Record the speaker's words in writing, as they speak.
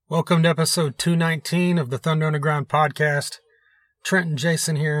Welcome to episode 219 of the Thunder Underground podcast. Trent and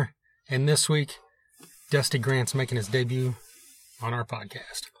Jason here, and this week, Dusty Grant's making his debut on our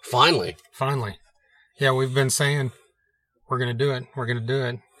podcast. Finally. Yeah, we've been saying, we're going to do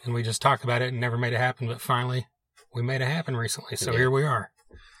it, and we just talk about it and never made it happen, but finally, we made it happen recently, so Here we are.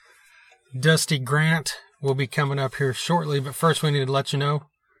 Dusty Grant will be coming up here shortly, but first we need to let you know,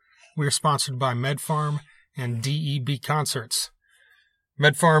 we are sponsored by MedFarm and DEB Concerts.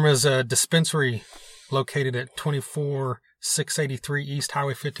 MedFarm is a dispensary located at 24683 East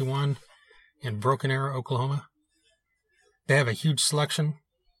Highway 51 in Broken Arrow, Oklahoma. They have a huge selection,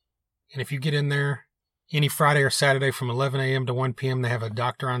 and if you get in there any Friday or Saturday from 11 a.m. to 1 p.m., they have a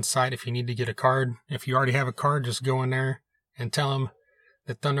doctor on site if you need to get a card. If you already have a card, just go in there and tell them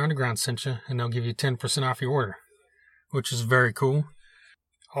that Thunder Underground sent you, and they'll give you 10% off your order, which is very cool.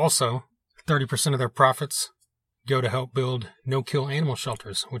 Also, 30% of their profits go to help build no-kill animal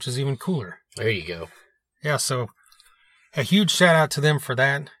shelters, which is even cooler. There you go. Yeah, so a huge shout-out to them for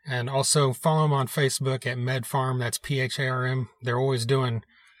that. And also follow them on Facebook at MedFarm. That's PHARM. They're always doing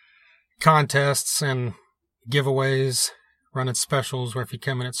contests and giveaways, running specials where if you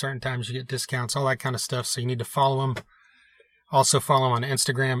come in at certain times, you get discounts, all that kind of stuff. So you need to follow them. Also follow them on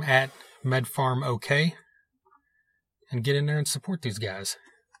Instagram at MedFarmOK. And get in there and support these guys.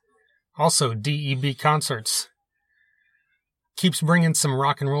 Also, DEB Concerts keeps bringing some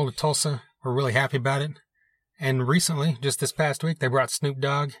rock and roll to Tulsa. We're really happy about it. And recently, just this past week, they brought Snoop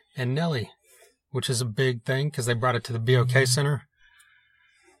Dogg and Nelly, which is a big thing because they brought it to the BOK Center.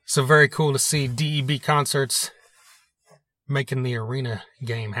 So very cool to see DEB Concerts making the arena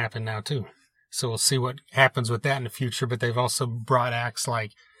game happen now too. So we'll see what happens with that in the future. But they've also brought acts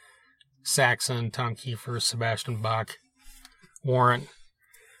like Saxon, Tom Kiefer, Sebastian Bach, Warrant.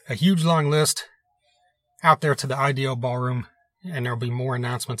 A huge long list out there to the IDL Ballroom. And there'll be more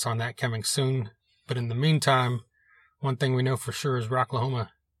announcements on that coming soon. But in the meantime, one thing we know for sure is Rocklahoma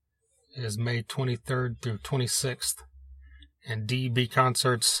is May 23rd through 26th. And DEB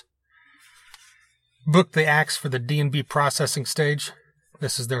Concerts booked the acts for the D&B processing stage.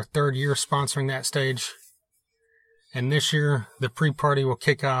 This is their third year sponsoring that stage. And this year, the pre-party will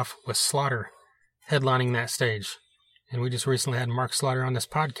kick off with Slaughter headlining that stage. And we just recently had Mark Slaughter on this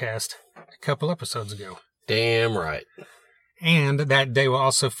podcast a couple episodes ago. Damn right. And that day will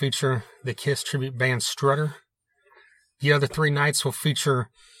also feature the KISS tribute band Strutter. The other three nights will feature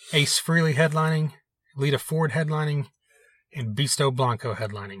Ace Frehley headlining, Lita Ford headlining, and Beasto Blanco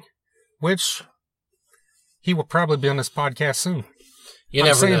headlining, which he will probably be on this podcast soon. You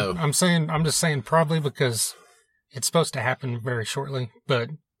never know. I'm just saying probably because it's supposed to happen very shortly, but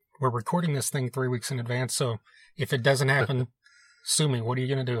we're recording this thing 3 weeks in advance, so if it doesn't happen, sue me. What are you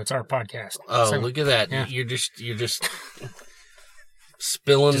going to do? It's our podcast. Oh, so, look at that. Yeah. You're just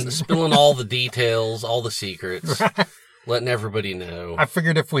spilling all the details, all the secrets, letting everybody know. I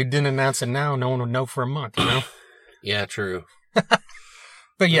figured if we didn't announce it now, no one would know for a month, you know? Yeah, true.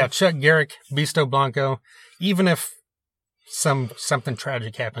 But yeah, Chuck Garrick, Beasto Blanco, even if something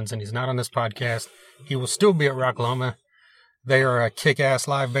tragic happens and he's not on this podcast, he will still be at Rocklahoma. They are a kick-ass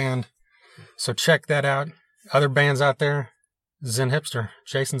live band, so check that out. Other bands out there, Zen Hipster,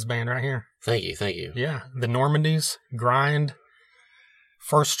 Jason's band right here. Thank you. Yeah, the Normandies, Grind,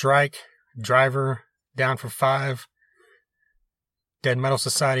 First Strike, Driver, Down for Five, Dead Metal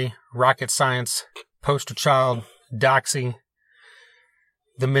Society, Rocket Science, Poster Child, Doxy,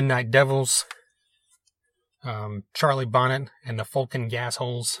 the Midnight Devils, Charlie Bonnet, and the Fulkin Gas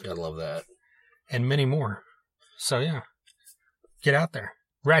Holes. I love that. And many more. So yeah, get out there.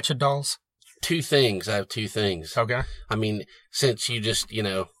 Ratchet Dolls. I have two things. Okay. I mean, since you just,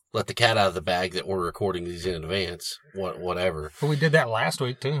 let the cat out of the bag that we're recording these in advance, whatever. Well, we did that last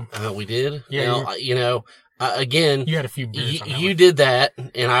week, too. We did? Yeah. Now, again, you had a few beers on that you one. did that,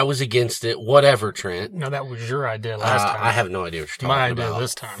 and I was against it. Whatever, Trent. No, that was your idea last time. I have no idea what you're talking about. My idea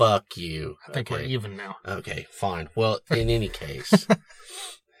this time. Fuck you. I think we're even now. Okay, fine. Well, in any case,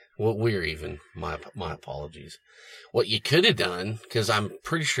 we're even. My apologies. What you could have done, because I'm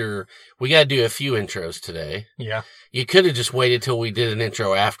pretty sure we got to do a few intros today. Yeah. You could have just waited till we did an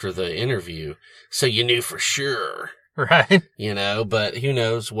intro after the interview, so you knew for sure. Right. But who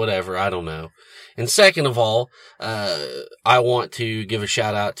knows? Whatever. I don't know. And second of all, I want to give a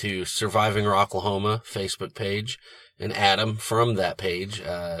shout out to Surviving Rocklahoma Facebook page and Adam from that page.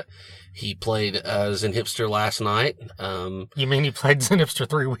 He played Zen Hipster last night. You mean he played Zen Hipster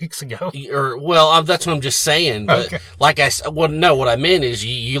 3 weeks ago? That's what I'm just saying. But okay. Like I said, what I meant is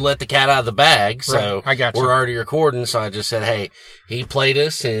you let the cat out of the bag. So right. I got you. We're already recording. So I just said, hey, he played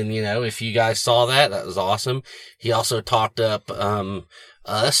us. And, if you guys saw that was awesome. He also talked up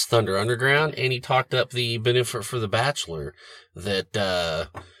us, Thunder Underground, and he talked up the benefit for The Bachelor that,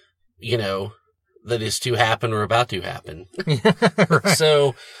 you know, that is to happen or about to happen. Right.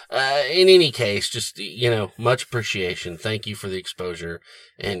 So, in any case, just, you know, much appreciation. Thank you for the exposure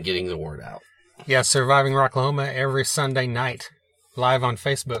and getting the word out. Yeah, Surviving Rocklahoma every Sunday night, live on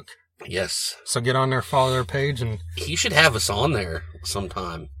Facebook. Yes. So get on there, follow their page, and He should have us on there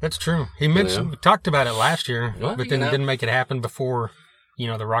sometime. that's true. He mentioned, we talked about it last year, Well, but you then know. didn't make it happen before, you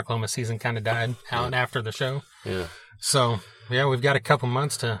know, the Rocklahoma season kind of died out after the show. Yeah. So, yeah, we've got a couple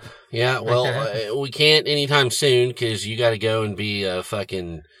months to. Yeah, well, that we can't anytime soon because you got to go and be a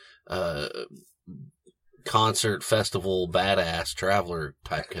fucking concert festival badass traveler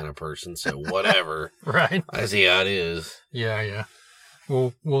type kind of person. So whatever. Right. I see how it is. Yeah.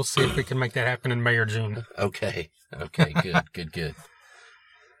 We'll see if we can make that happen in May or June. Okay. Good.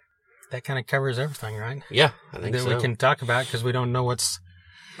 That kind of covers everything, right? Yeah, I think That so. we can talk about because we don't know what's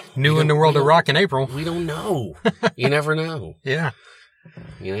new in the world of rock in April. We don't know. You never know. Yeah.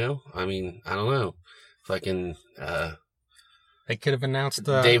 You know? I mean, I don't know. Fucking They could have announced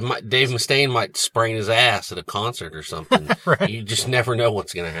Dave Mustaine might sprain his ass at a concert or something. Right. You just never know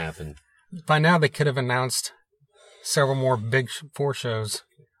what's going to happen. By now, they could have announced several more big four shows,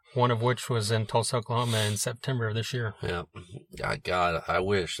 one of which was in Tulsa, Oklahoma in September of this year. Yeah. God, I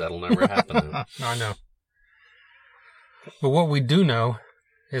wish that'll never happen. I know. But what we do know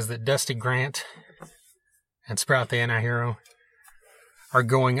is that Dusty Grant and Sprout the Anti-Hero are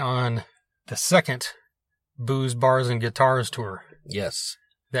going on the second Booze, Bars, and Guitars tour. Yes.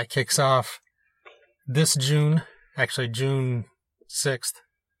 That kicks off this June, actually June 6th,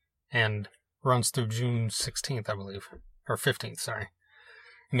 and runs through June 16th, I believe. Or 15th, sorry.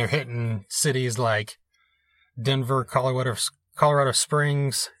 And they're hitting cities like Denver, Colorado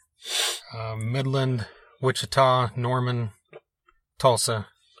Springs, Midland, Wichita, Norman, Tulsa,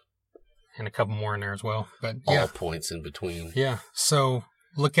 and a couple more in there as well. But yeah, All points in between. yeah. So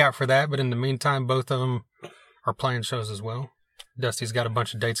look out for that. But in the meantime, both of them are playing shows as well. Dusty's got a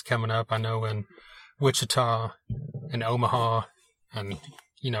bunch of dates coming up, I know, in Wichita and Omaha and,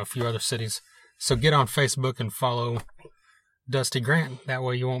 you know, a few other cities. So get on Facebook and follow Dusty Grant. That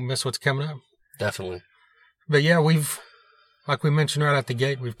way you won't miss what's coming up. Definitely. But yeah, like we mentioned right out the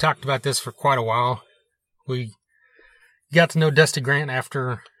gate, we've talked about this for quite a while. We got to know Dusty Grant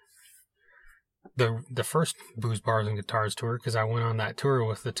after the first Booze, Bars, and Guitars tour, because I went on that tour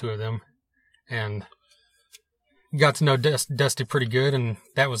with the two of them and got to know Dusty pretty good. And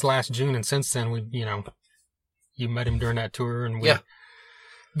that was last June. And since then, you met him during that tour and we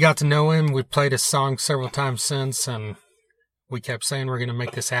got to know him. We played his song several times since, and we kept saying we're going to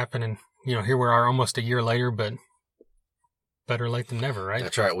make this happen. And, here we are almost a year later, but better late than never, right?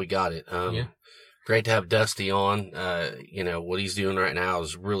 That's right. We got it. Yeah. Great to have Dusty on. What he's doing right now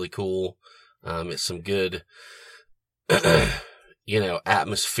is really cool. It's some good,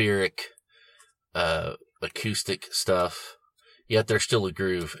 atmospheric, acoustic stuff. Yet there's still a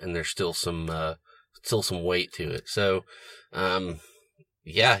groove and there's still some weight to it. So,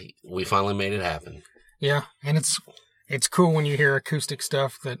 we finally made it happen. Yeah. And it's cool when you hear acoustic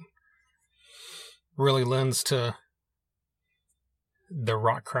stuff that really lends to the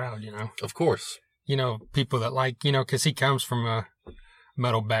rock crowd, Of course. People that like, because he comes from a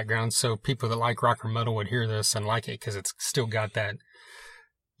metal background, so people that like rock or metal would hear this and like it because it's still got that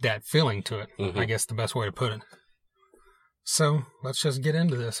feeling to it. Mm-hmm. I guess the best way to put it. So let's just get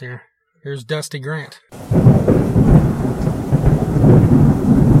into this here. Here's Dusty Grant.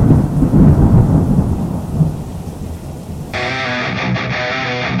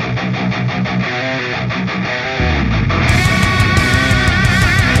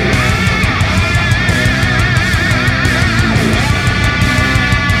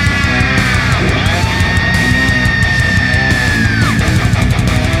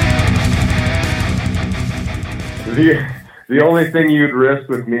 The only thing you'd risk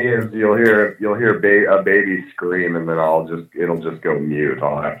with me is you'll hear a baby scream, and then it'll just go mute.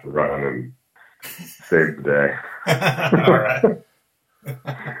 I'll have to run and save the day. All right.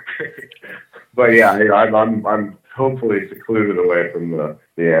 But yeah, I'm hopefully secluded away from the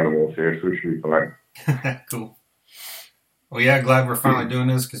animals here, so we should be fine. Cool. Well, yeah, glad we're finally doing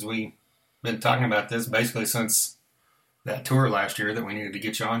this because we've been talking about this basically since that tour last year that we needed to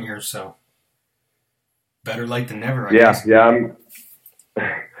get you on here. So better late than never, I guess. I'm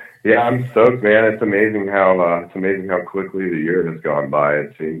stoked, man. It's amazing how quickly the year has gone by.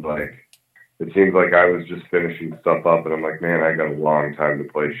 It seems like I was just finishing stuff up, and I'm like, man, I got a long time to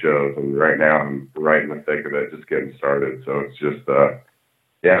play shows, and right now I'm right in the thick of it, just getting started. So it's just,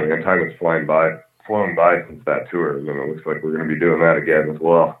 man, time is flying by flown by since that tour, and it looks like we're going to be doing that again as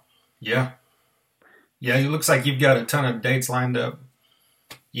well. Yeah. Yeah, it looks like you've got a ton of dates lined up,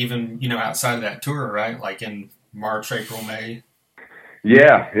 even, outside of that tour, right? Like in March, April, May.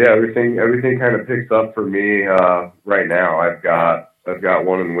 Yeah, everything kind of picks up for me right now. I've got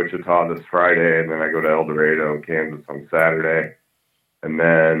one in Wichita this Friday, and then I go to El Dorado, Kansas on Saturday. And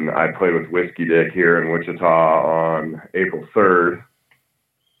then I play with Whiskey Dick here in Wichita on April 3rd.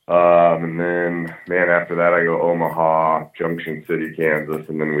 And then, man, after that I go Omaha, Junction City, Kansas,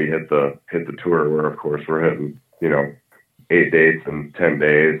 and then we hit the tour where, of course, we're hitting, 8 dates in 10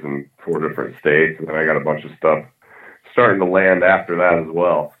 days and 4 different states. And then I got a bunch of stuff starting to land after that as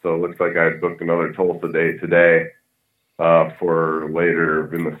well. So it looks like I booked another Tulsa date today for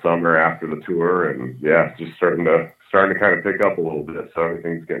later in the summer after the tour. And yeah, it's just starting to kind of pick up a little bit. So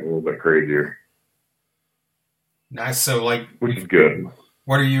everything's getting a little bit crazier. Nice. So which is good.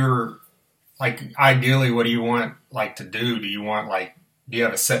 What are your, ideally, what do you want, to do? Do you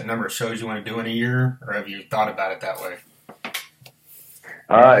have a set number of shows you want to do in a year, or have you thought about it that way?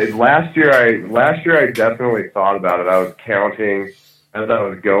 Last year I definitely thought about it. I was counting as I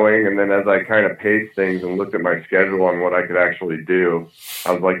was going, and then as I kind of paced things and looked at my schedule on what I could actually do,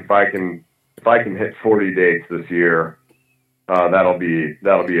 I was like, if I can hit 40 dates this year, that'll be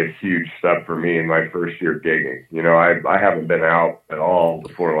a huge step for me in my first year gigging. I haven't been out at all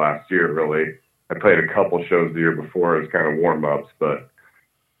before last year, really. I played a couple shows the year before as kind of warm-ups, but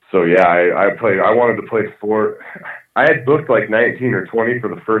so yeah, I wanted to play 4. I had booked 19 or 20 for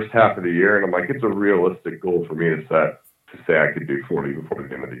the first half of the year, and I'm like, it's a realistic goal for me to say I could do 40 before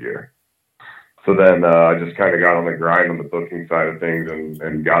the end of the year. So then I just kind of got on the grind on the booking side of things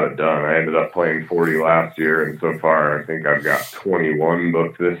and got it done. I ended up playing 40 last year, and so far I think I've got 21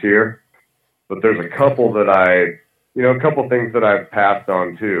 booked this year. But there's a couple that a couple things that I've passed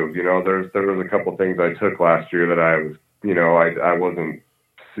on too. There was a couple things I took last year that I was, I wasn't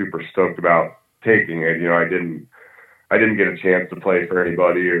super stoked about taking it. I didn't get a chance to play for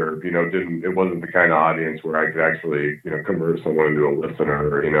anybody, or it wasn't the kind of audience where I could actually convert someone into a listener,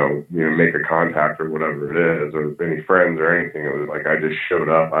 or make a contact or whatever it is, or any friends or anything. It was like I just showed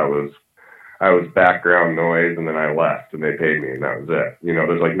up. I was background noise, and then I left, and they paid me, and that was it.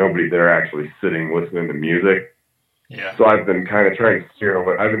 There's nobody there actually sitting listening to music. Yeah. So I've been kind of trying to steer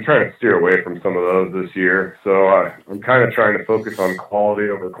away. I've been trying to steer away from some of those this year. So I'm kind of trying to focus on quality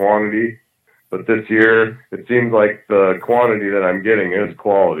over quantity. But this year, it seems like the quantity that I'm getting is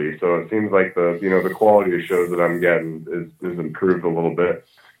quality. So it seems like the quality of shows that I'm getting is improved a little bit.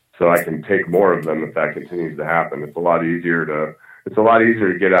 So I can take more of them if that continues to happen. It's a lot easier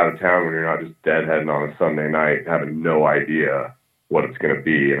to get out of town when you're not just deadheading on a Sunday night, having no idea what it's going to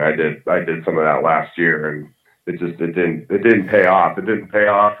be. And I did some of that last year, and it didn't pay off. It didn't pay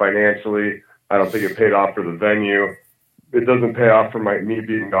off financially. I don't think it paid off for the venue. It doesn't pay off for me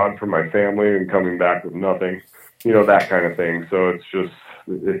being gone from my family and coming back with nothing, that kind of thing. So it's just,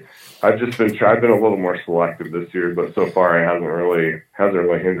 I've been a little more selective this year, but so far it hasn't really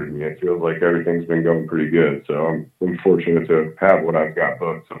hindered me. It feels like everything's been going pretty good. So I'm fortunate to have what I've got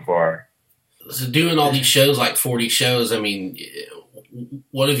booked so far. So doing all these shows, 40 shows, I mean,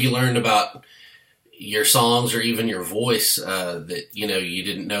 what have you learned about your songs or even your voice that, you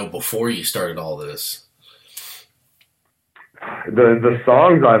didn't know before you started all this? The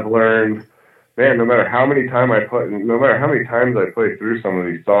songs I've learned, man, no matter how many times I play through some of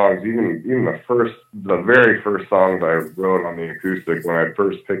these songs, even the very first songs I wrote on the acoustic when I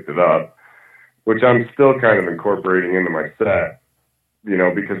first picked it up, which I'm still kind of incorporating into my set,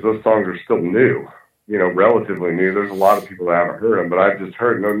 because those songs are still new, relatively new. There's a lot of people that haven't heard them, but I've just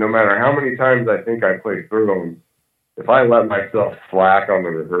heard, no matter how many times I think I play through them, if I let myself slack on the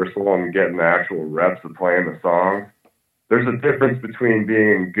rehearsal and getting the actual reps of playing the songs, there's a difference between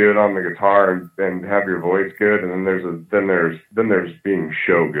being good on the guitar and have your voice good, and then there's being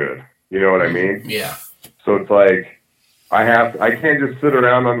show good. You know what I mean? Yeah. So it's like I can't just sit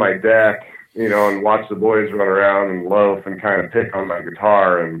around on my deck, and watch the boys run around and loaf and kind of pick on my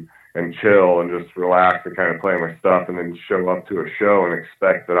guitar and chill and just relax and kind of play my stuff, and then show up to a show and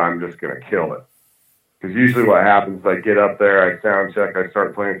expect that I'm just gonna kill it. Because usually what happens is I get up there, I sound check, I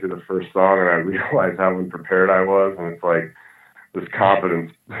start playing through the first song, and I realize how unprepared I was, and it's like this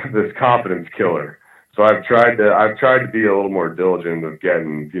confidence killer. So I've tried to be a little more diligent of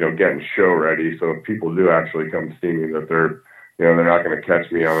getting show ready. So if people do actually come see me, that they're not going to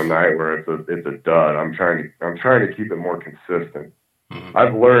catch me on a night where it's a dud. I'm trying to keep it more consistent. Mm-hmm.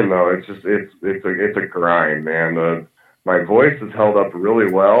 I've learned though, it's a grind, man. My voice has held up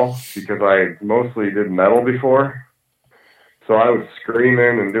really well because I mostly did metal before. So I was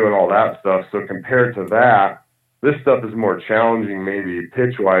screaming and doing all that stuff. So compared to that, this stuff is more challenging, maybe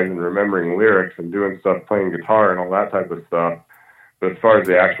pitch-wise and remembering lyrics and doing stuff, playing guitar and all that type of stuff. But as far as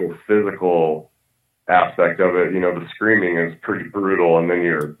the actual physical aspect of it, the screaming is pretty brutal, and then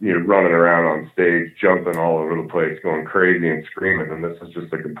you're running around on stage, jumping all over the place, going crazy and screaming, and this is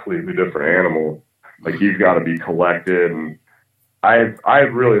just a completely different animal. Like, you've got to be collected, and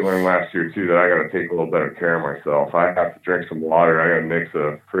I've really learned last year too that I got to take a little better care of myself. I have to drink some water. I got to mix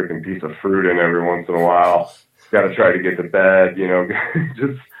a freaking piece of fruit in every once in a while. Got to try to get to bed,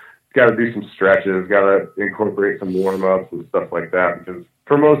 just got to do some stretches, got to incorporate some warm-ups and stuff like that, because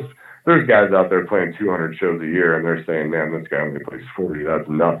there's guys out there playing 200 shows a year and they're saying, man, this guy only plays 40, that's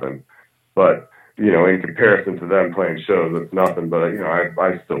nothing. But, in comparison to them playing shows, it's nothing. But,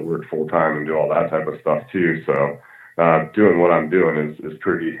 I still work full-time and do all that type of stuff too. So doing what I'm doing is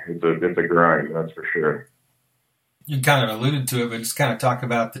pretty, it's a grind, that's for sure. You kind of alluded to it, but just kind of talk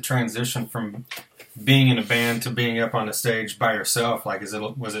about the transition from being in a band to being up on the stage by yourself. Like,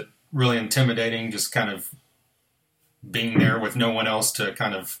 was it really intimidating, just kind of being there with no one else to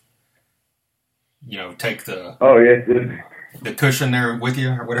kind of, take the the cushion there with you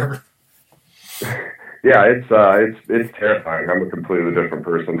or whatever? Yeah, it's terrifying. I'm a completely different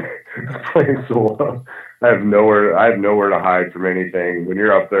person playing solo. I have nowhere to hide from anything. When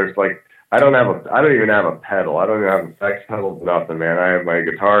you're up there, it's like I don't even have a pedal. I don't even have effects pedals, nothing, man. I have my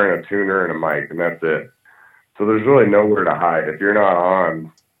guitar and a tuner and a mic, and that's it. So there's really nowhere to hide. If you're not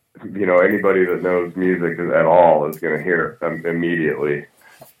on, anybody that knows music at all is going to hear it immediately.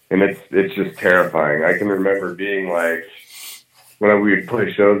 And it's just terrifying. I can remember being like, when we would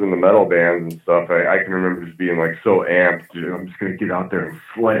play shows in the metal bands and stuff, I can remember just being like so amped. I'm just going to get out there and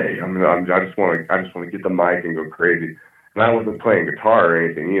slay. I just want to get the mic and go crazy. And I wasn't playing guitar or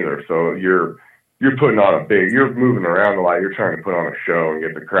anything either. So you're putting on you're moving around a lot. You're trying to put on a show and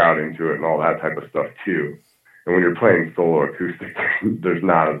get the crowd into it and all that type of stuff too. And when you're playing solo acoustic, there's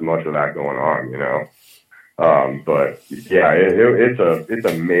not as much of that going on, But yeah, it's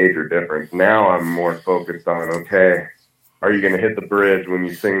a major difference. Now I'm more focused on, okay, are you going to hit the bridge when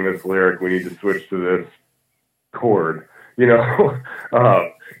you sing this lyric? We need to switch to this chord,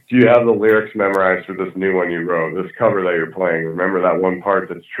 Do you have the lyrics memorized for this new one you wrote, this cover that you're playing? Remember that one part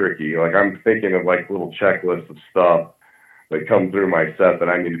that's tricky? Like, I'm thinking of like little checklists of stuff that come through my set that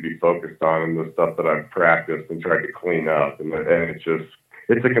I need to be focused on, and the stuff that I've practiced and tried to clean up. And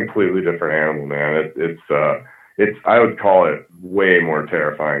it's a completely different animal, man. I would call it way more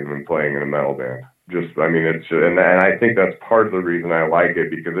terrifying than playing in a metal band. And I think that's part of the reason I like it,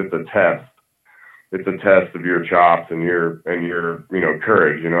 because it's a test. It's a test of your chops and your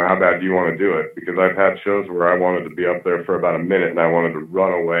courage. How bad do you want to do it? Because I've had shows where I wanted to be up there for about a minute and I wanted to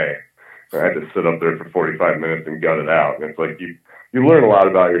run away. I had to sit up there for 45 minutes and gut it out. And it's like you learn a lot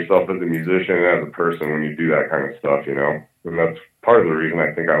about yourself as a musician and as a person when you do that kind of stuff, And that's part of the reason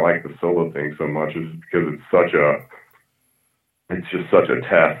I think I like the solo thing so much, is because it's just such a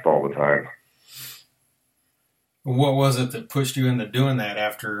test all the time. What was it that pushed you into doing that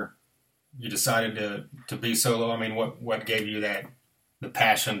after you decided to be solo? I mean, what gave you the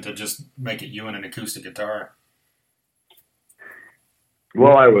passion to just make it you and an acoustic guitar?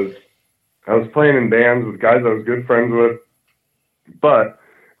 Well, I was playing in bands with guys I was good friends with, but at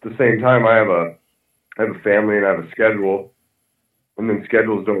the same time, I have a family and I have a schedule, and then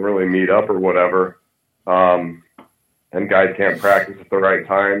schedules don't really meet up or whatever, and guys can't practice at the right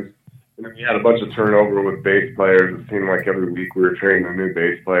times. And then we had a bunch of turnover with bass players. It seemed like every week we were training a new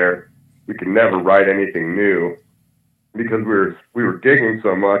bass player. We could never write anything new because we were gigging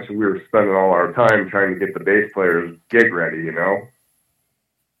so much, and we were spending all our time trying to get the bass players gig ready,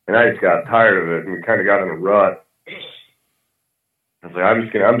 And I just got tired of it, and we kind of got in a rut. I was like, I'm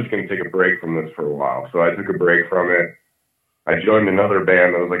just gonna take a break from this for a while. So I took a break from it. I joined another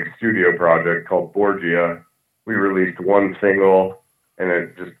band that was like a studio project called Borgia. We released one single, and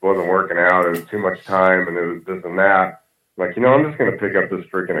it just wasn't working out. It was too much time, and it was this and that. I'm like, I'm just gonna pick up this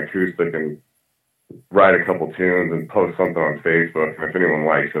freaking acoustic and write a couple tunes and post something on Facebook. And if anyone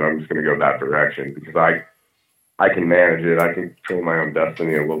likes it, I'm just gonna go that direction, because I can manage it. I can control my own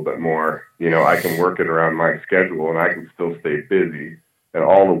destiny a little bit more. I can work it around my schedule, and I can still stay busy. And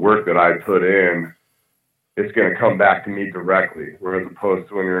all the work that I put in, it's going to come back to me directly. Whereas opposed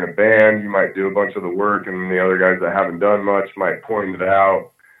to when you're in a band, you might do a bunch of the work, and the other guys that haven't done much might point it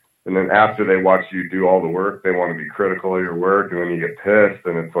out. And then after they watch you do all the work, they want to be critical of your work, and then you get pissed,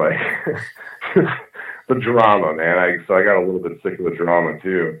 and it's like the drama, man. So I got a little bit sick of the drama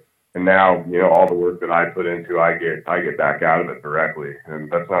too. And now, all the work that I put into, I get back out of it directly.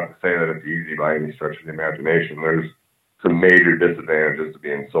 And that's not to say that it's easy by any stretch of the imagination. There's some major disadvantages to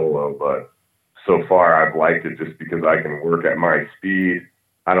being solo, but so far I've liked it just because I can work at my speed.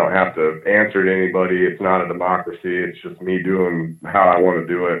 I don't have to answer to anybody. It's not a democracy. It's just me doing how I want to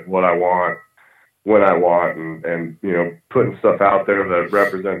do it, what I want, when I want, and you know, putting stuff out there that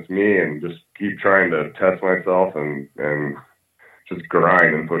represents me, and just keep trying to test myself and just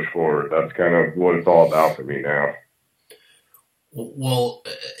grind and push forward. That's kind of what it's all about for me now. Well,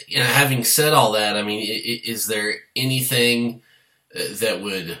 you know, having said all that, I mean, is there anything that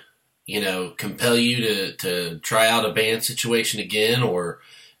would, you know, compel you to try out a band situation again, or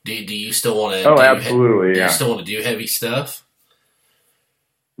do you still want to? Oh, absolutely. Do you still want to do heavy stuff?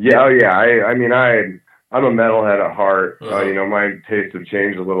 Yeah, oh yeah. I mean, I'm a metalhead at heart. Uh-huh. You know, my tastes have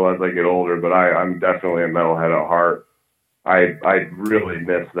changed a little as I get older, but I'm definitely a metalhead at heart. I really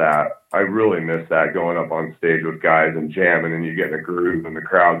miss that. I really miss that, going up on stage with guys and jamming, and you get in a groove and the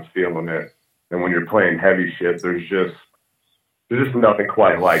crowd's feeling it. And when you're playing heavy shit, there's just nothing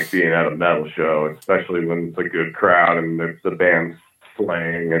quite like being at a metal show, especially when it's a good crowd and the band's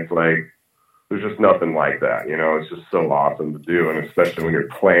slaying. It's like, there's just nothing like that, you know. It's just so awesome to do, and especially when you're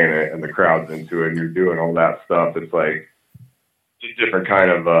playing it and the crowd's into it and you're doing all that stuff, it's like it's a different kind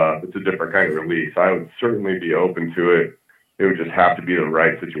of release. I would certainly be open to it. It would just have to be the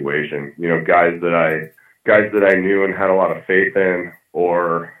right situation. You know, guys that I knew and had a lot of faith in,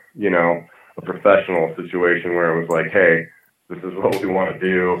 or, you know, a professional situation where it was like, hey, this is what we want to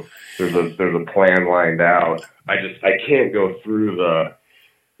do. There's a plan lined out. I can't go through the,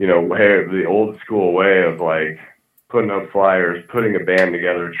 you know, the old school way of like putting up flyers, putting a band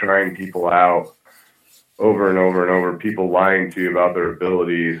together, trying people out over and over and over, people lying to you about their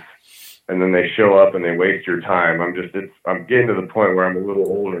abilities, and then they show up and they waste your time. I'm getting to the point where I'm a little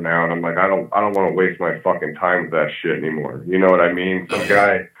older now, and I'm like, I don't want to waste my fucking time with that shit anymore. You know what I mean?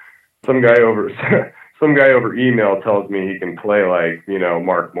 Some guy over email tells me he can play like, you know,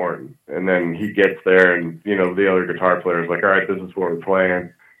 Mark Morton, and then he gets there and, you know, the other guitar player is like, all right, this is what we're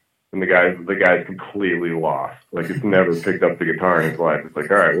playing. And the guy's completely lost. Like, it's never picked up the guitar in his life. It's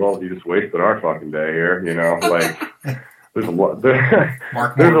like, all right, well, you just wasted our fucking day here, you know? Like, there's a lot of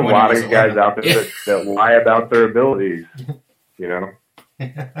guys out there that lie about their abilities, you know?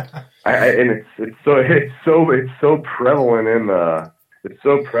 And it's so prevalent in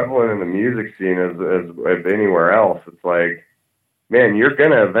the music scene as anywhere else. It's like, man, you're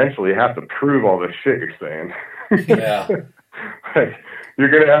gonna eventually have to prove all the shit you're saying. Yeah. Like, you're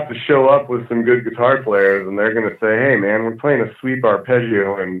going to have to show up with some good guitar players, and they're going to say, hey, man, we're playing a sweep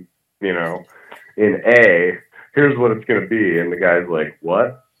arpeggio in A. Here's what it's going to be. And the guy's like,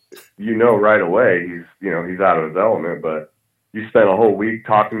 what? You know right away he's out of his element, but you spent a whole week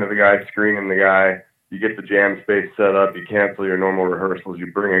talking to the guy, screening the guy. You get the jam space set up. You cancel your normal rehearsals. You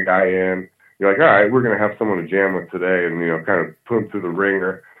bring a guy in. You're like, all right, we're going to have someone to jam with today, and, you know, kind of put him through the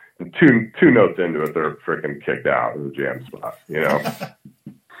ringer. And two notes into it, they're freaking kicked out of the jam spot, you know?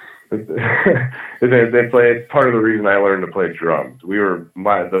 It's part of the reason I learned to play drums.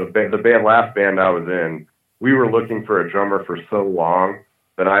 The last band I was in, we were looking for a drummer for so long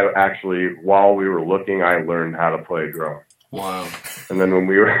that I actually, while we were looking, I learned how to play drums. Wow. And then when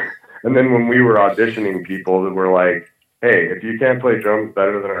we were auditioning people that were like, hey, if you can't play drums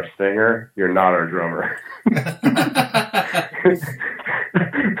better than our singer, you're not our drummer.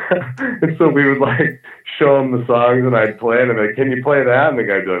 And so we would like show them the songs, and I'd play it, and like, can you play that? And the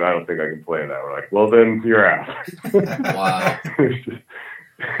guy'd be like, I don't think I can play that. We're like, well, then you're out. Wow.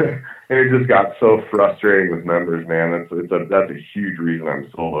 And it just got so frustrating with members, man. That's a huge reason I'm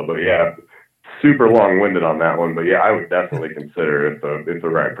solo. But yeah, super long-winded on that one. But yeah, I would definitely consider if the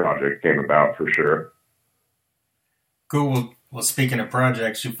right project came about, for sure. Cool. Well, speaking of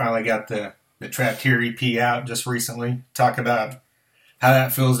projects, you finally got the Trapped Here EP out just recently. Talk about how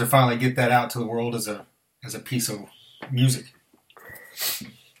that feels to finally get that out to the world as a piece of music.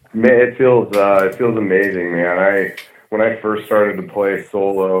 Man, it feels amazing, man. When I first started to play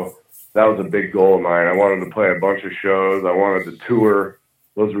solo, that was a big goal of mine. I wanted to play a bunch of shows. I wanted to tour.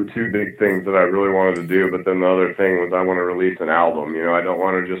 Those were two big things that I really wanted to do. But then the other thing was I want to release an album. You know, I don't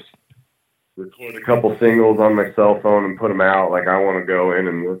want to just record a couple singles on my cell phone and put them out. Like, I want to go in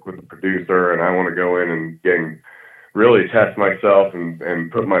and work with a producer, and I want to go in and really test myself and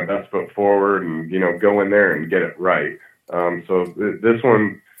put my best foot forward, and, you know, go in there and get it right. So this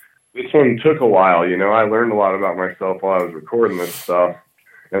one took a while. You know, I learned a lot about myself while I was recording this stuff,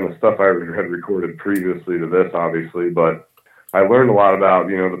 and the stuff I had recorded previously to this, obviously, but I learned a lot about,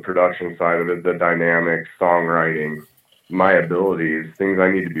 you know, the production side of it, the dynamics, songwriting, my abilities, things I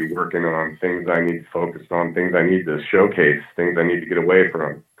need to be working on, things I need to focus on, things I need to showcase, things I need to get away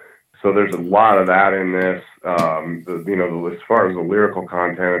from. So there's a lot of that in this. As far as the lyrical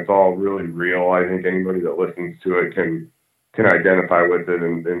content, it's all really real. I think anybody that listens to it can identify with it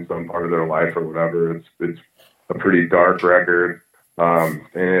in some part of their life or whatever. It's a pretty dark record. And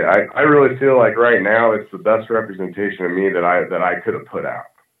I really feel like right now it's the best representation of me that I could have put out.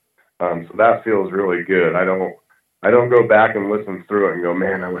 So that feels really good. I don't go back and listen through it and go,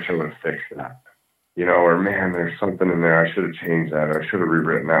 man, I wish I would have fixed that. Or man, there's something in there. I should have changed that, or I should have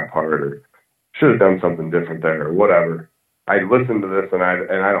rewritten that part, or should have done something different there, or whatever. I listen to this and I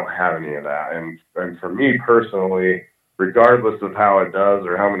don't have any of that. And for me personally, regardless of how it does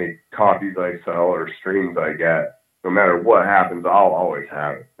or how many copies I sell or streams I get, no matter what happens, I'll always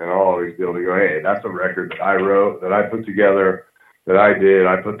have it. And I'll always be able to go, hey, that's a record that I wrote, that I put together, that I did,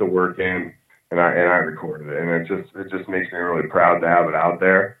 I put the work in, and I recorded it. And it just makes me really proud to have it out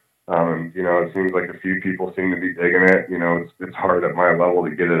there. It seems like a few people seem to be digging it. It's hard at my level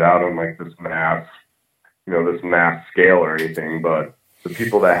to get it out on like this mass scale or anything, but the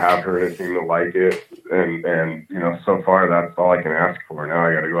people that have heard it seem to like it. And so far that's all I can ask for. Now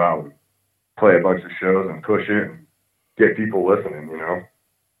I got to go out and play a bunch of shows and push it and get people listening,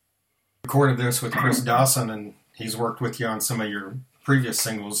 Recorded this with Chris Dawson, and he's worked with you on some of your previous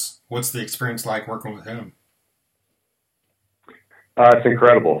singles. What's the experience like working with him? It's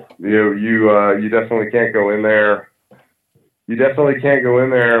incredible. You definitely can't go in there. You definitely can't go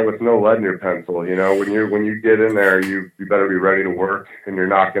in there with no lead in your pencil. When you get in there, you better be ready to work, and you're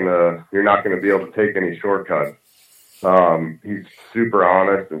not gonna be able to take any shortcuts. He's super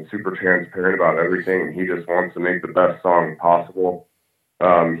honest and super transparent about everything, and he just wants to make the best song possible.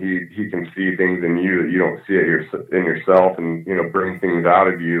 He can see things in you that you don't see it in yourself, and bring things out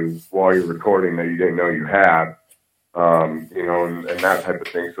of you while you're recording that you didn't know you had. And that type of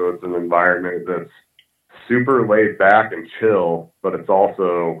thing. So it's an environment that's super laid back and chill, but it's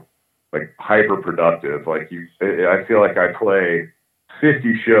also like hyper productive. I feel like I play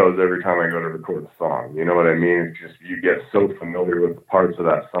 50 shows every time I go to record a song. You know what I mean? It's just, you get so familiar with the parts of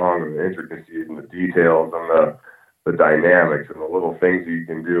that song and the intricacies and the details and the dynamics and the little things that you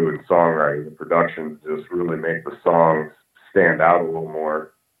can do in songwriting. The production just really make the songs stand out a little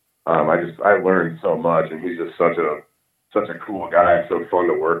more. I learned so much, and he's just such a cool guy, so fun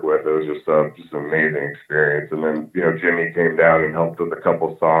to work with. It was just an amazing experience. And then, Jimmy came down and helped with a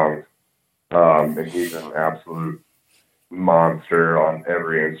couple songs. And he's an absolute monster on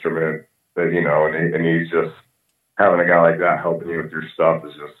every instrument that, and he's just, having a guy like that helping you with your stuff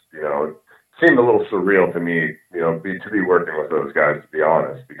is just, it seemed a little surreal to me, to be working with those guys, to be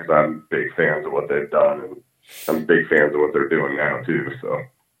honest, because I'm big fans of what they've done, and I'm big fans of what they're doing now too. So.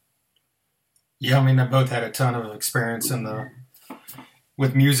 Yeah, I mean, they both had a ton of experience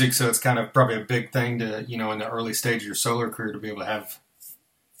with music, so it's kind of probably a big thing to, in the early stage of your solo career, to be able to have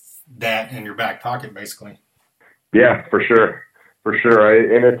that in your back pocket, basically. Yeah, for sure.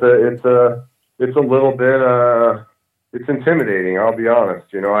 And it's a little bit, it's intimidating. I'll be honest.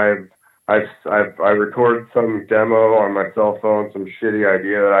 I record some demo on my cell phone, some shitty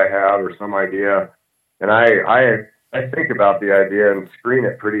idea that I have or some idea, and I think about the idea and screen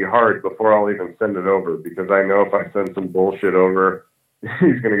it pretty hard before I'll even send it over, because I know if I send some bullshit over,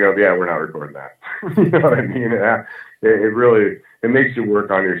 he's going to go, yeah, we're not recording that. You know what I mean? It makes you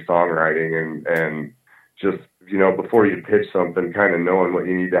work on your songwriting and just, before you pitch something, kind of knowing what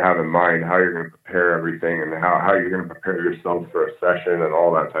you need to have in mind, how you're going to prepare everything and how you're going to prepare yourself for a session and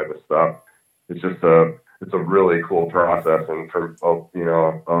all that type of stuff. It's just it's a really cool process, and for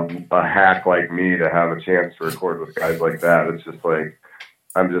a hack like me to have a chance to record with guys like that, it's just like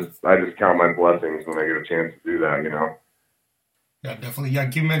I just count my blessings when I get a chance to do that. Yeah, definitely. Yeah,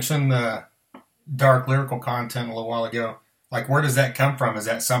 you mentioned the dark lyrical content a little while ago. Like, where does that come from? Is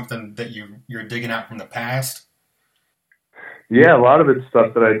that something that you're digging out from the past? Yeah, a lot of it's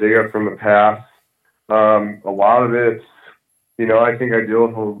stuff that I dig up from the past. A lot of it's, I think I deal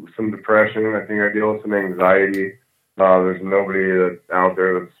with some depression. I think I deal with some anxiety. There's nobody out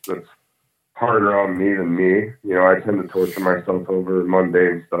there that's harder on me than me. I tend to torture myself over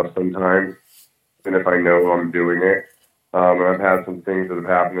mundane stuff sometimes, and if I know I'm doing it. And I've had some things that have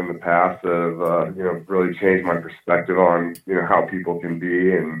happened in the past that have, really changed my perspective on, how people can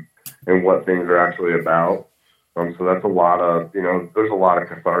be and what things are actually about. So that's a lot of, there's a lot of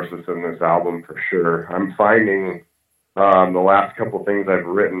catharsis in this album for sure. I'm finding the last couple things I've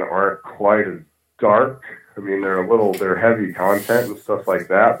written aren't quite as dark. I mean, they're heavy content and stuff like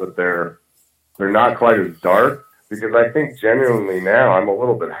that, but they're not quite as dark, because I think genuinely now I'm a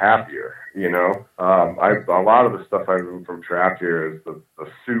little bit happier, a lot of the stuff I wrote from Trapped Here is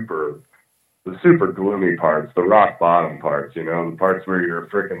the super gloomy parts, the rock bottom parts, you know, the parts where you're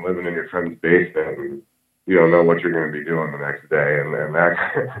freaking living in your friend's basement and you don't know what you're going to be doing the next day, and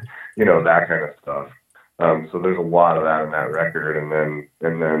that, you know, that kind of stuff. So there's a lot of that in that record, and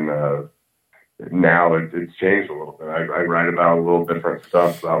then now it's changed a little bit. I write about a little different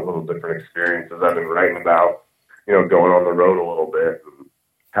stuff, about little different experiences I've been writing about, you know, going on the road a little bit, and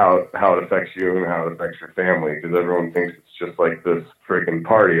how it affects you and how it affects your family, because everyone thinks it's just like this freaking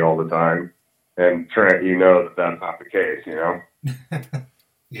party all the time, and Trent, you know that that's not the case, you know.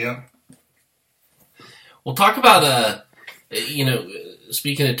 Yeah. Well, talk about you know,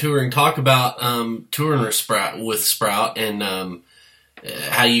 speaking of touring, talk about touring with Sprout and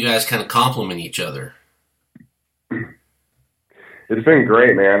how you guys kind of complement each other. It's been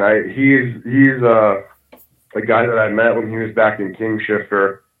great, man. He's a guy that I met when he was back in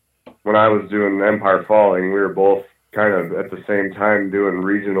Kingshifter when I was doing Empire Falling. We were both kind of at the same time doing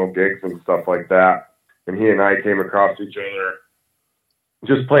regional gigs and stuff like that. And he and I came across each other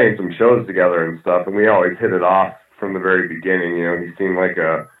just playing some shows together and stuff. And we always hit it off from the very beginning. You know, he seemed like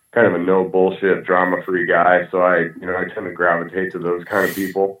a kind of a no bullshit, drama free guy. So I tend to gravitate to those kind of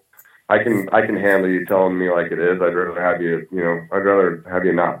people. I can handle you telling me like it is. I'd rather have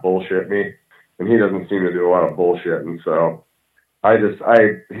you not bullshit me. And he doesn't seem to do a lot of bullshit. And so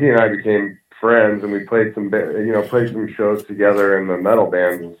he and I became friends, and we played some shows together in the metal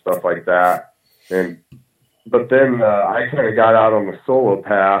bands and stuff like that. But then I kind of got out on the solo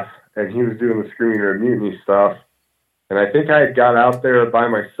path, and he was doing the Screaming Red Mutiny stuff. And I think I had got out there by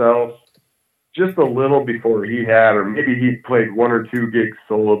myself just a little before he had, or maybe he played one or two gigs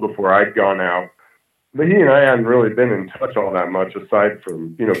solo before I'd gone out. But he and I hadn't really been in touch all that much, aside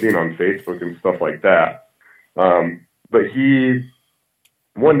from, you know, being on Facebook and stuff like that. But he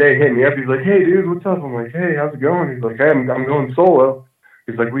one day hit me up. He's like, "Hey, dude, what's up?" I'm like, "Hey, how's it going?" He's like, "Hey, I'm going solo."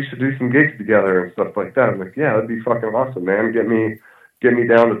 He's like, "We should do some gigs together and stuff like that." I'm like, "Yeah, that'd be fucking awesome, man. Get me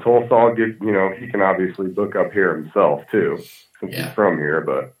down to Tulsa. I'll get, you know, he can obviously book up here himself too, since he's from here."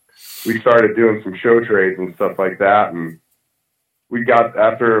 But we started doing some show trades and stuff like that, and we got,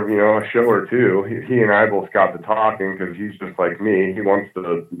 after, you know, a show or two, he and I both got to talking, because he's just like me. He wants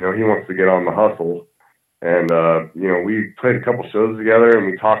to get on the hustle. And, you know, we played a couple shows together, and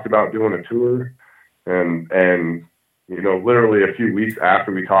we talked about doing a tour. And, you know, literally a few weeks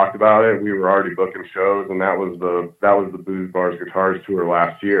after we talked about it, we were already booking shows, and that was the Booze, Bars, Guitars tour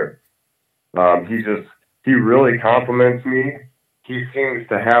last year. He really compliments me. He seems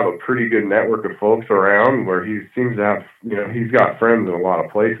to have a pretty good network of folks around, where he seems to have, you know, he's got friends in a lot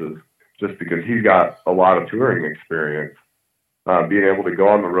of places, just because he's got a lot of touring experience. Being able to go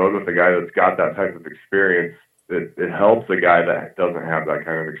on the road with a guy that's got that type of experience, it helps a guy that doesn't have that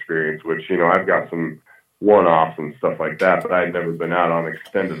kind of experience, which, you know, I've got some one-offs and stuff like that, but I'd never been out on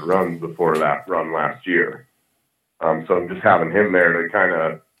extended runs before that run last year. So just having him there to kind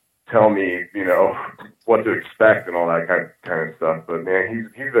of tell me, you know, what to expect and all that kind of stuff. But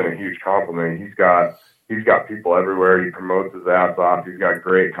man, he's been a huge compliment. He's got people everywhere. He promotes his ass off. He's got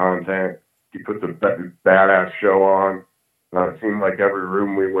great content. He puts a badass show on. It seemed like every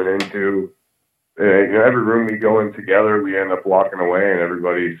room we went into, you know, every room we go in together, we end up walking away and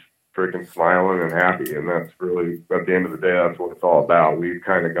everybody's freaking smiling and happy. And that's really, at the end of the day, that's what it's all about. We've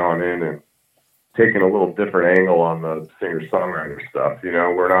kind of gone in and taken a little different angle on the singer-songwriter stuff. You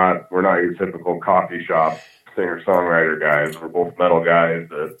know, we're not your typical coffee shop singer-songwriter guys. We're both metal guys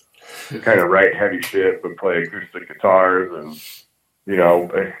that kind of write heavy shit but play acoustic guitars, and, you know,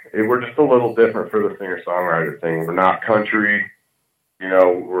 we're just a little different for the singer-songwriter thing. We're not country, you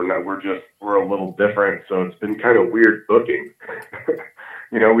know, we're a little different, so it's been kind of weird booking.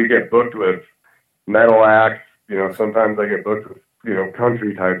 You know, we get booked with metal acts, you know, sometimes I get booked with, you know,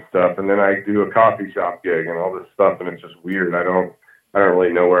 country type stuff, and then I do a coffee shop gig and all this stuff, and it's just weird. I don't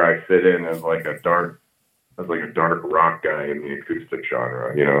really know where I fit in as like a dark rock guy in the acoustic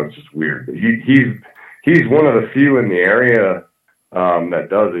genre. You know, it's just weird. But he's one of the few in the area that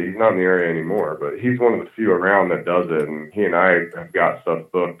does it. He's not in the area anymore, but he's one of the few around that does it, and he and I have got stuff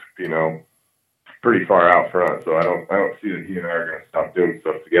booked, you know, pretty far out front. So I don't see that he and I are going to stop doing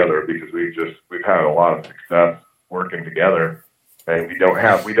stuff together, because we've had a lot of success working together. And we don't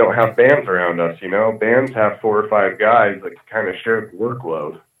have bands around us, you know. Bands have 4 or 5 guys that can kind of share the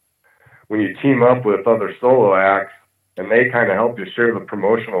workload. When you team up with other solo acts and they kind of help you share the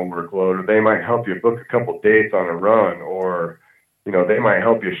promotional workload, or they might help you book a couple dates on a run, or, you know, they might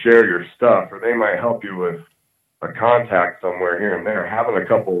help you share your stuff, or they might help you with a contact somewhere here and there. Having a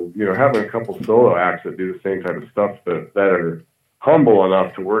couple solo acts that do the same type of stuff that are humble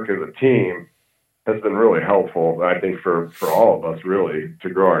enough to work as a team has been really helpful, I think, for all of us, really, to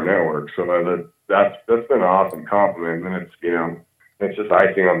grow our network. So that's been an awesome compliment. And it's, you know, it's just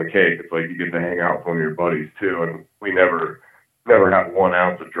icing on the cake. It's like you get to hang out with one of your buddies too, and we never have 1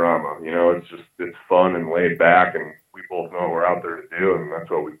 ounce of drama. You know, it's fun and laid back, and we both know what we're out there to do, and that's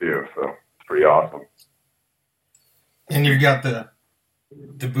what we do. So it's pretty awesome. And you've got the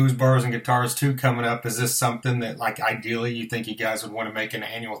Booze Bars and Guitars too coming up. Is this something that, like, ideally you think you guys would want to make an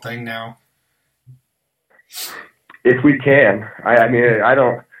annual thing now? If we can, I mean,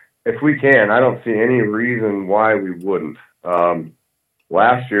 if we can, I don't see any reason why we wouldn't.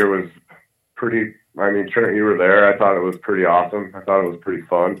 Last year was pretty, I mean, Trent, you were there. I thought it was pretty awesome. I thought it was pretty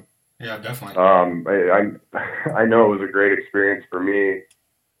fun. Yeah, definitely. I know it was a great experience for me,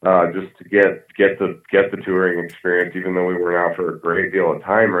 just to get the touring experience, even though we weren't out for a great deal of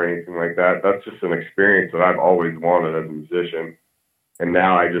time or anything like that. That's just an experience that I've always wanted as a musician. And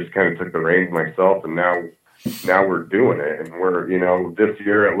now I just kind of took the reins myself, and now we're doing it. And we're, you know, this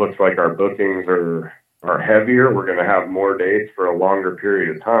year it looks like our bookings are heavier. We're going to have more dates for a longer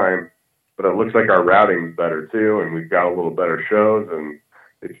period of time, but it looks like our routing's better too, and we've got a little better shows, and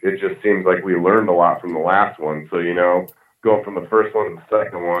it just seems like we learned a lot from the last one. So, you know, going from the first one to the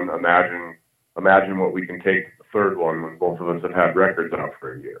second one, imagine what we can take to the third one when both of us have had records out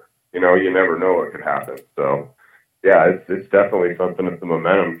for a year. You know, you never know what could happen. So, yeah, it's definitely something. If the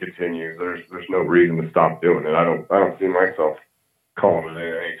momentum continues, there's no reason to stop doing it. I don't see myself calling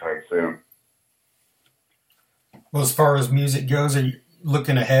it anytime soon. Well, as far as music goes, are you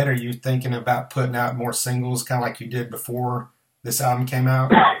looking ahead? Are you thinking about putting out more singles, kind of like you did before this album came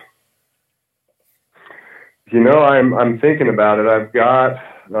out? You know, I'm thinking about it. I've got,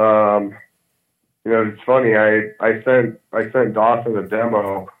 you know, it's funny. I sent Dawson a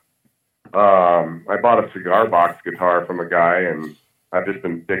demo. I bought a cigar box guitar from a guy, and I've just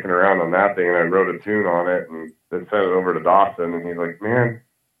been dicking around on that thing, and I wrote a tune on it and then sent it over to Dawson, and he's like, "Man,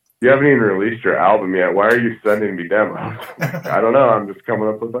 you haven't even released your album yet. Why are you sending me demos?" I don't know. I'm just coming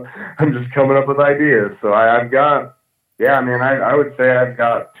up with ideas. So I've got, yeah, man, I would say I've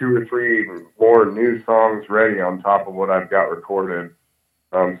got 2 or 3 more new songs ready on top of what I've got recorded.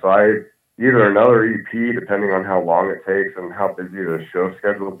 So either another EP, depending on how long it takes and how busy the show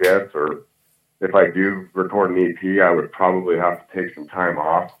schedule gets, or if I do record an EP, I would probably have to take some time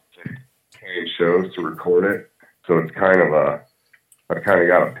off between shows to record it. So it's I've kind of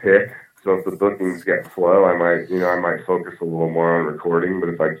got to pick. So if the bookings get slow, I might focus a little more on recording. But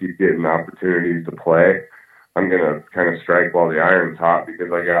if I keep getting opportunities to play, I'm going to kind of strike while the iron's hot,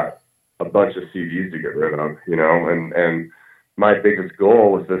 because I got a bunch of CDs to get rid of, you know, and my biggest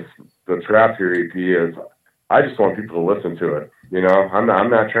goal with the Trapped Here EP is I just want people to listen to it. You know, I'm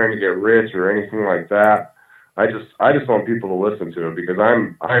not trying to get rich or anything like that. I just want people to listen to it because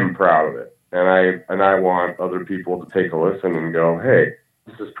I'm proud of it. And I want other people to take a listen and go, "Hey,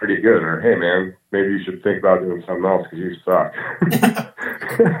 this is pretty good," or "Hey, man, maybe you should think about doing something else because you suck,"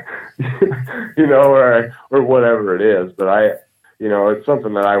 you know, or whatever it is. But you know, it's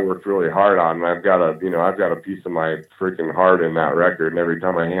something that I worked really hard on, and I've got a piece of my freaking heart in that record. And every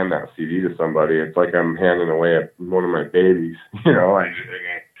time I hand that CD to somebody, it's like I'm handing away one of my babies. You know,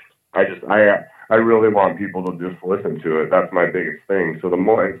 I really want people to just listen to it. That's my biggest thing. So the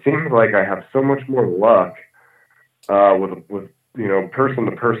more, it seems like I have so much more luck with you know,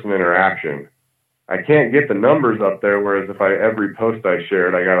 person-to-person interaction. I can't get the numbers up there, whereas if every post I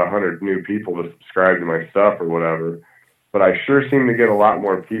shared, I got 100 new people to subscribe to my stuff or whatever. But I sure seem to get a lot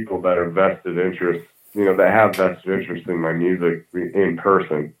more people that are vested interest, you know, that have vested interest in my music in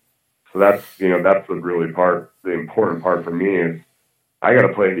person. So that's the important part for me is I got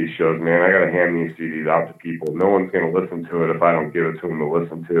to play these shows, man. I got to hand these CDs out to people. No one's going to listen to it if I don't give it to them to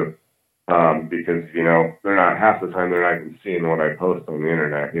listen to. Because, you know, they're not, half the time they're not even seeing what I post on the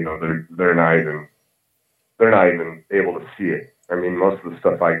internet. You know, they're not even able to see it. I mean, most of the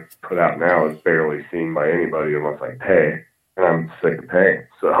stuff I put out now is barely seen by anybody unless I pay, and I'm sick of paying.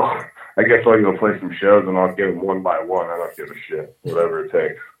 So I guess I'll go play some shows and I'll get them one by one. I don't give a shit, whatever it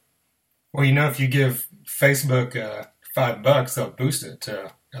takes. Well, you know, if you give Facebook $5, they'll boost it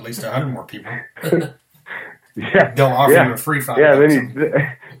to at least 100 more people. Yeah, they'll offer you a free $5. Yeah,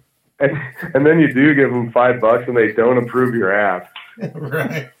 and then you do give them $5 and they don't approve your app.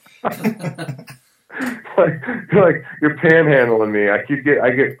 Right. like you're panhandling me. I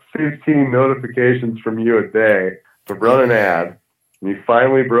get 15 notifications from you a day to run an ad, and you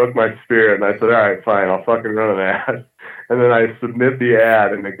finally broke my spirit. And I said, "All right, fine, I'll fucking run an ad." And then I submit the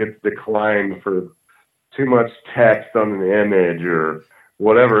ad, and it gets declined for too much text on the image or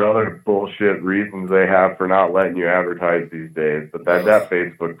whatever other bullshit reasons they have for not letting you advertise these days. But that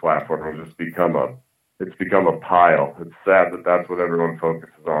Facebook platform has just become a pile. It's sad that that's what everyone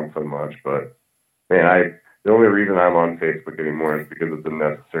focuses on so much, but man, the only reason I'm on Facebook anymore is because it's a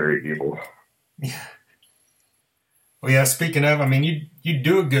necessary evil. Yeah. Well, yeah, speaking of, I mean, you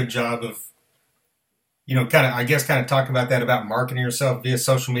do a good job of, you know, kind of talk about that, about marketing yourself via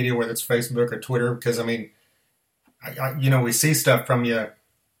social media, whether it's Facebook or Twitter, because, I mean, you know, we see stuff from you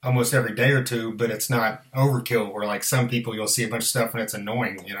almost every day or two, but it's not overkill, where like some people, you'll see a bunch of stuff and it's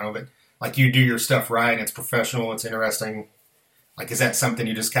annoying, you know, but like you do your stuff right, and it's professional, it's interesting. Like, is that something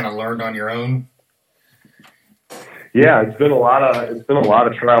you just kind of learned on your own? Yeah, it's been a lot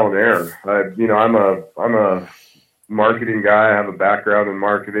of trial and error. I'm a marketing guy. I have a background in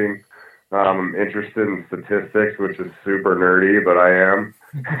marketing. I'm interested in statistics, which is super nerdy, but I am.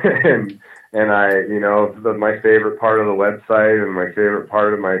 and I, you know, my favorite part of the website and my favorite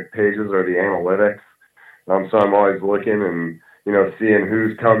part of my pages are the analytics. So I'm always looking and, you know, seeing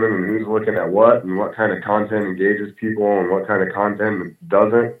who's coming and who's looking at what and what kind of content engages people and what kind of content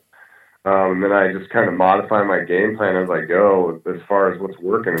doesn't. And then I just kind of modify my game plan as I go, as far as what's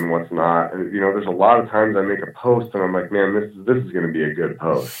working and what's not. And, you know, there's a lot of times I make a post and I'm like, man, this is going to be a good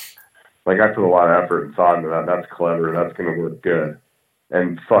post. Like, I put a lot of effort and thought into that. That's clever. That's going to work good.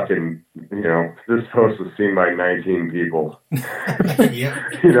 And fucking, you know, this post was seen by 19 people. Yeah.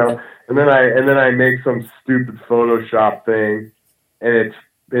 You know, and then I make some stupid Photoshop thing, and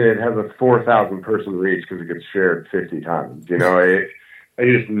it has a 4,000 person reach because it gets shared 50 times. You know,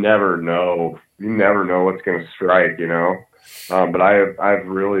 you just never know. You never know what's going to strike, you know. But I've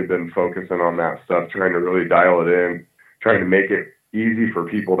really been focusing on that stuff, trying to really dial it in, trying to make it easy for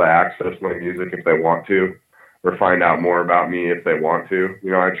people to access my music if they want to, or find out more about me if they want to.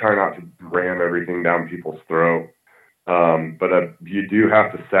 You know, I try not to ram everything down people's throat. But you do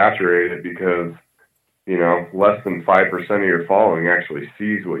have to saturate it because, you know, less than 5% of your following actually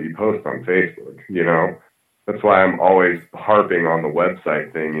sees what you post on Facebook, you know. That's why I'm always harping on the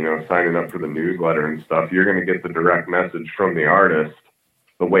website thing, you know, signing up for the newsletter and stuff. You're going to get the direct message from the artist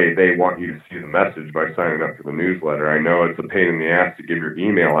the way they want you to see the message by signing up for the newsletter. I know it's a pain in the ass to give your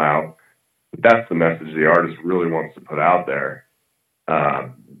email out, but that's the message the artist really wants to put out there.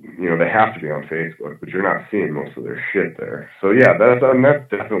 You know, they have to be on Facebook, but you're not seeing most of their shit there. So yeah, that's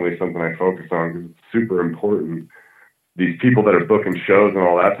definitely something I focus on because it's super important. These people that are booking shows and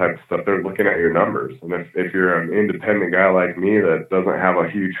all that type of stuff, they're looking at your numbers. And if you're an independent guy like me that doesn't have a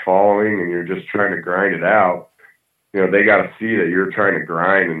huge following and you're just trying to grind it out, you know, they got to see that you're trying to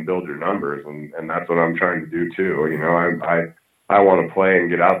grind and build your numbers. And that's what I'm trying to do too. You know, I want to play and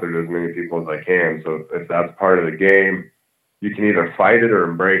get out there to as many people as I can. So if that's part of the game, you can either fight it or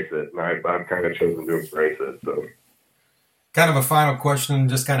embrace it. And I've kind of chosen to embrace it. So, kind of a final question,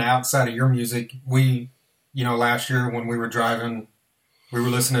 just kind of outside of your music. You know, last year when we were driving, we were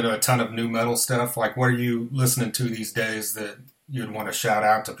listening to a ton of new metal stuff. Like, what are you listening to these days that you'd want to shout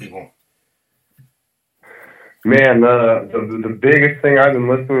out to people? Man, the biggest thing I've been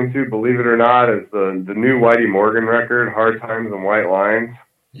listening to, believe it or not, is the new Whitey Morgan record, Hard Times and White Lines.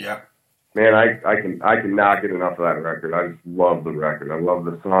 Yeah. Man, I can not get enough of that record. I just love the record. I love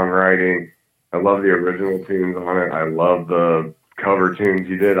the songwriting. I love the original tunes on it. I love the cover tunes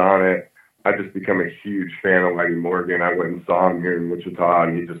he did on it. I've just become a huge fan of Whitey Morgan. I went and saw him here in Wichita,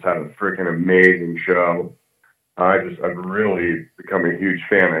 and he just had a freaking amazing show. I've really become a huge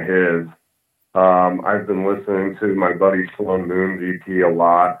fan of his. I've been listening to my buddy Sloan Moon's EP a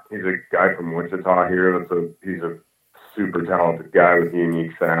lot. He's a guy from Wichita here. He's a super talented guy with a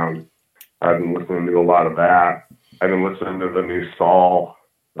unique sound. I've been listening to a lot of that. I've been listening to the new Saul.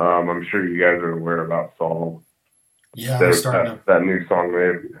 I'm sure you guys are aware about Saul. Yeah, that new song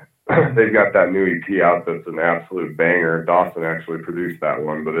they've got that new EP out that's an absolute banger. Dawson actually produced that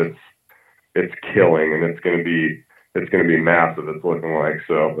one, but it's killing, and it's gonna be massive. It's looking like,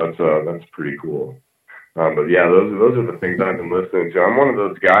 so that's pretty cool. But yeah, those are the things I've been listening to. I'm one of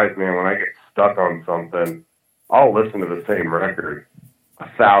those guys, man. When I get stuck on something, I'll listen to the same record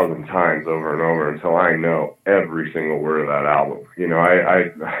 1,000 times over and over until I know every single word of that album. You know,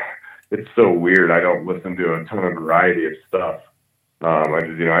 it's so weird. I don't listen to a ton of variety of stuff. I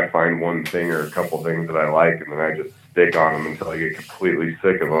just, you know, I find one thing or a couple things that I like, and then I just stick on them until I get completely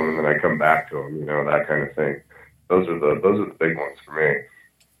sick of them, and then I come back to them. You know, that kind of thing. Those are the big ones for me.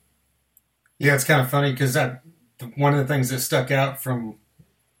 Yeah, it's kind of funny because one of the things that stuck out from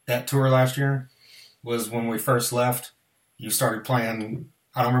that tour last year was when we first left, you started playing,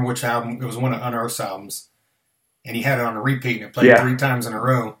 I don't remember which album, it was one of Unearth's albums, and he had it on a repeat, and it played 3 times in a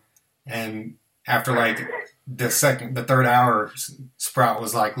row, and after like the third hour, Sprout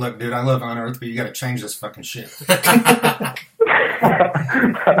was like, "Look, dude, I love Unearth, but you got to change this fucking shit."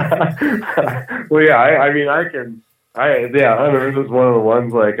 Well, yeah, Unearth is one of the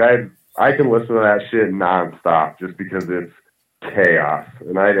ones, like, I can listen to that shit nonstop just because it's chaos,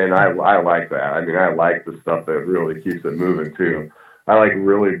 and I like that. I mean, I like the stuff that really keeps it moving too. I like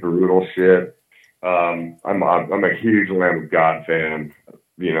really brutal shit. I'm a huge Lamb of God fan.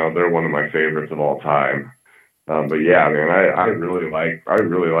 You know, they're one of my favorites of all time. But yeah, man, I really like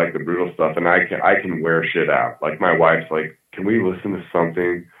the brutal stuff, and I can wear shit out. Like my wife's like, can we listen to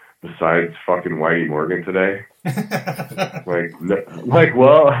something besides fucking Whitey Morgan today?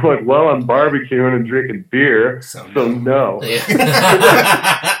 well, I'm barbecuing and drinking beer, so no. Yeah.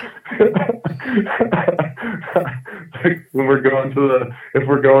 Like when if we're going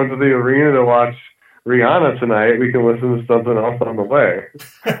to the arena to watch Rihanna tonight, we can listen to something else on the way.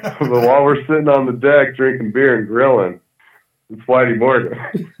 But while we're sitting on the deck drinking beer and grilling, it's Whitey Morgan.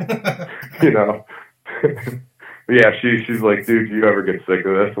 You know. Yeah, she's like, dude, do you ever get sick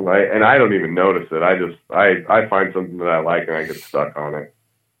of this? And I don't even notice it. I find something that I like and I get stuck on it.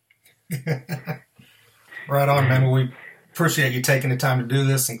 Right on, man. Well, we appreciate you taking the time to do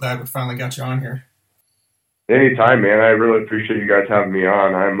this, and glad we finally got you on here. Anytime, man. I really appreciate you guys having me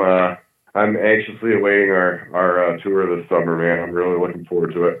on. I'm anxiously awaiting our tour this summer, man. I'm really looking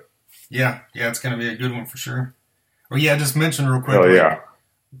forward to it. Yeah, it's going to be a good one for sure. Well, yeah, just mention real quick. Oh yeah.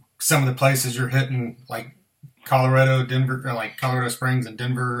 Some of the places you're hitting, like Colorado, Denver, like Colorado Springs and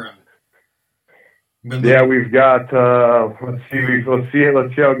Denver, and yeah, we've got. Let's see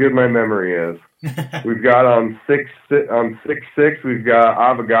how good my memory is. We've got on 6-6, we've got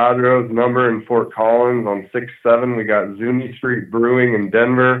Avogadro's Number in Fort Collins. On 6-7, we got Zuni Street Brewing in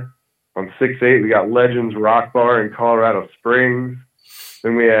Denver. On 6-8, we got Legends Rock Bar in Colorado Springs.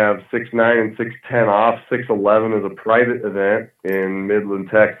 Then we have 6-9 and 6-10 off. 6-11 is a private event in Midland,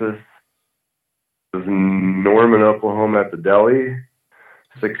 Texas. This is Norman, Oklahoma at the Deli.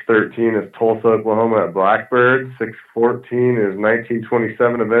 6-13 is Tulsa, Oklahoma at Blackbird. 6-14 is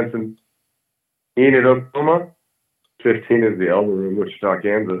 1927 events in Enid, Oklahoma. 15 is the Elbow Room, Wichita,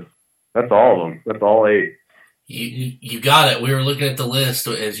 Kansas. That's all of them. That's all 8. You got it. We were looking at the list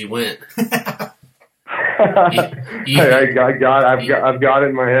as you went. I've got it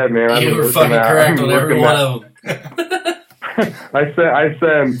in my head, man. You were fucking correct on every one of them. I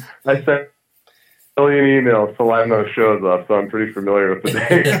sent a million emails to line those shows up, so I'm pretty familiar with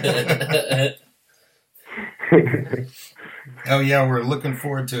the dates. Oh yeah, we're looking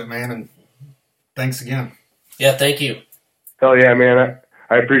forward to it, man, and thanks again. Yeah, thank you. Hell yeah, man.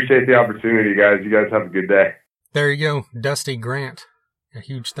 I appreciate the opportunity, guys. You guys have a good day. There you go, Dusty Grant. A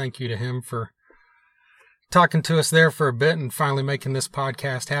huge thank you to him for talking to us there for a bit and finally making this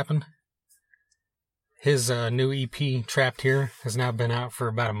podcast happen. His new EP, Trapped Here, has now been out for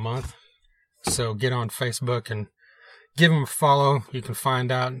about a month. So get on Facebook and give him a follow. You can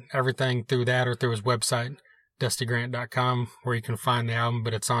find out everything through that or through his website, dustygrant.com, where you can find the album,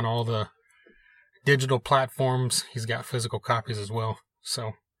 but it's on all the digital platforms. He's got physical copies as well.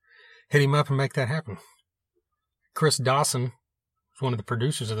 So hit him up and make that happen. Chris Dawson is one of the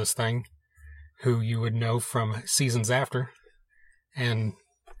producers of this thing, who you would know from Seasons After. And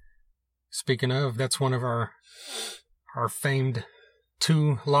speaking of, that's one of our famed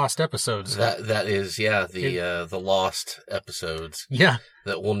 2 lost episodes. That is, yeah, the lost episodes. Yeah.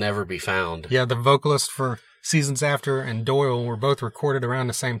 That will never be found. Yeah, the vocalist for Seasons After and Doyle were both recorded around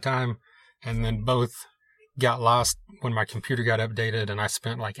the same time, and then both got lost when my computer got updated, and I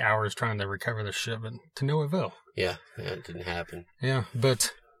spent like hours trying to recover the shit, but to no avail. Yeah, it didn't happen. Yeah,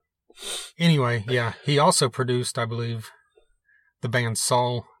 but anyway, yeah, he also produced, I believe, the band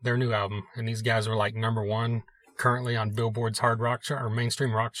Soul, their new album, and these guys are like #1 currently on Billboard's hard rock chart or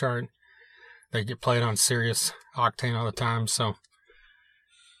mainstream rock chart. They get played on Sirius Octane all the time, so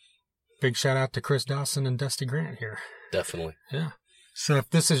big shout out to Chris Dawson and Dusty Grant here. Definitely. Yeah. So if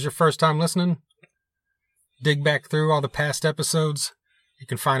this is your first time listening, dig back through all the past episodes. You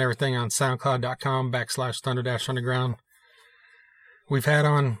can find everything on soundcloud.com/Thunder-Underground. We've had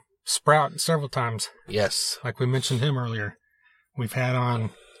on Sprout several times. Yes. Like we mentioned him earlier. We've had on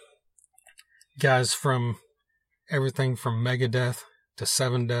guys from everything from Megadeth to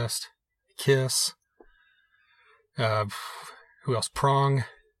Seven Dust, Kiss, who else? Prong,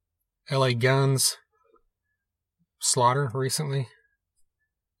 LA Guns, Slaughter recently.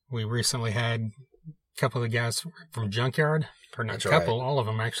 We recently had a couple of guys from Junkyard. Or not a couple, right. All of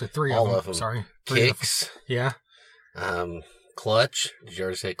them, actually. 3 all of them. Sorry. Kicks. Yeah. Clutch. Did you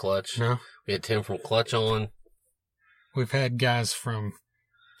already say Clutch? No. We had Tim from Clutch on. We've had guys from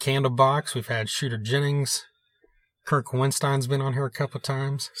Candlebox. We've had Shooter Jennings. Kirk Winstein's been on here a couple of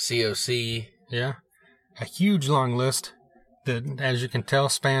times. COC. Yeah. A huge long list that, as you can tell,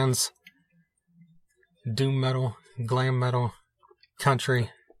 spans doom metal, glam metal,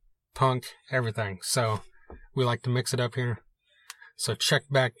 country, punk, everything. So we like to mix it up here. So check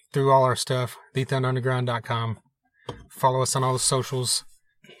back through all our stuff, thethunderunderground.com. Follow us on all the socials.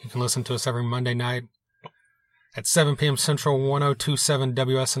 You can listen to us every Monday night at 7 p.m. Central,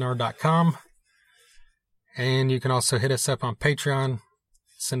 1027WSNR.com. And you can also hit us up on Patreon,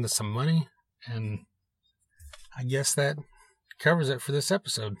 send us some money, and I guess that covers it for this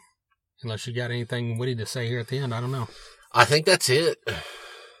episode. Unless you got anything witty to say here at the end, I don't know. I think that's it.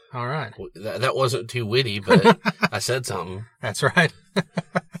 All right. That wasn't too witty, but I said something. That's right.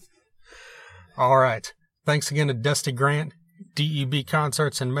 All right. Thanks again to Dusty Grant, DEB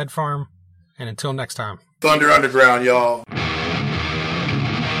Concerts, and Med Farm. And until next time. Thunder Underground, y'all.